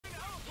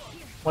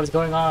What is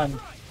going on?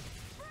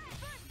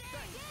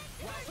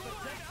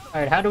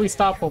 Alright, how do we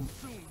stop him?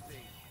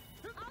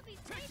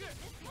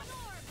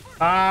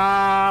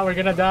 Ah, we're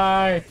gonna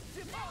die.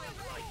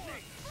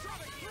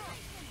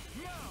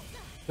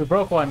 We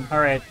broke one.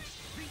 Alright.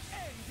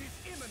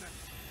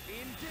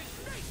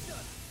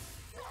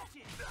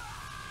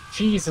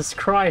 Jesus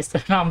Christ,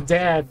 and I'm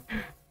dead.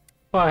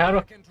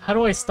 Fuck, how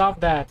do I stop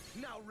that?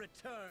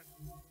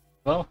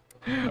 Well,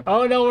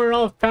 oh no, we're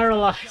all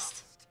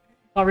paralyzed.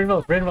 Oh,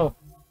 Rainbow,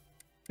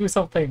 do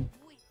something.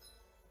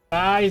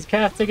 Ah, he's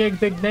casting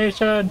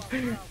Indignation.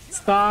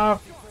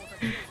 Stop.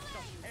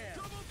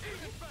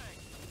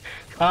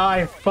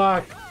 Ah,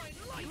 fuck.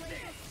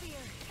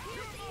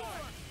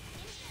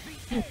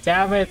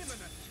 Damn it.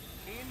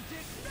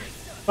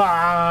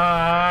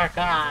 Fuck.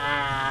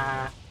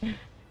 Ah.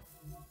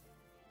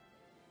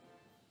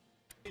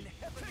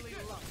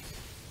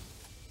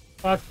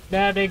 Fuck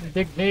that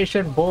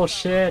Indignation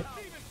bullshit.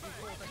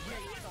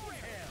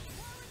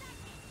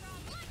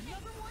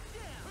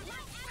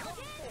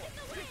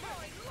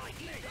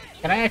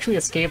 Can I actually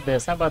escape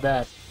this? How about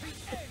that?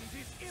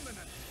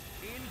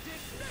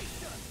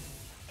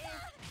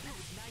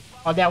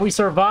 Oh yeah, we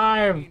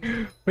survived!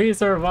 We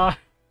survived!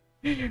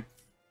 Hey,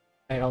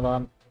 hold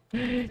on.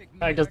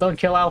 Alright, just don't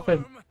kill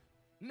Alpin.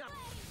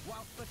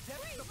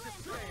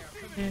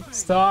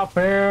 Stop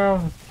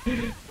him!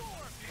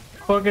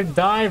 Fucking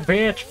die,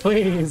 bitch,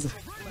 please!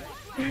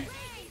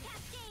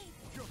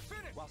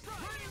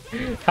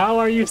 How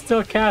are you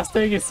still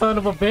casting, you son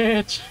of a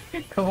bitch?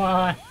 Come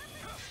on!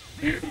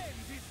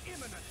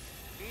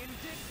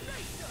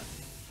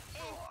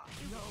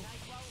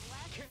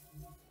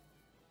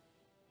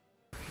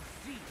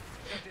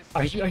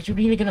 Are you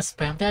really gonna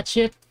spam that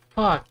shit?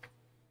 Fuck.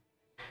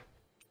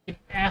 You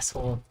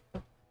asshole.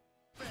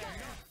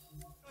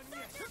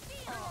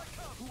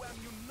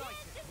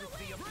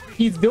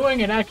 He's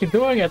doing it, actually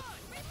doing it.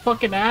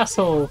 Fucking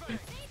asshole.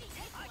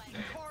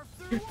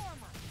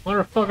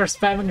 Motherfucker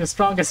spamming the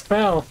strongest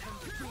spell.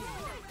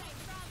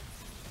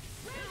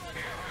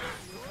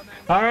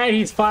 Alright,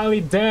 he's finally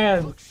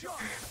dead.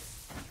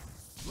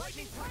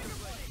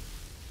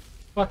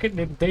 Fucking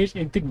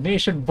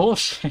indignation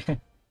bullshit.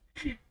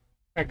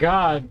 My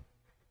god.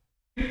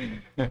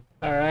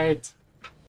 Alright.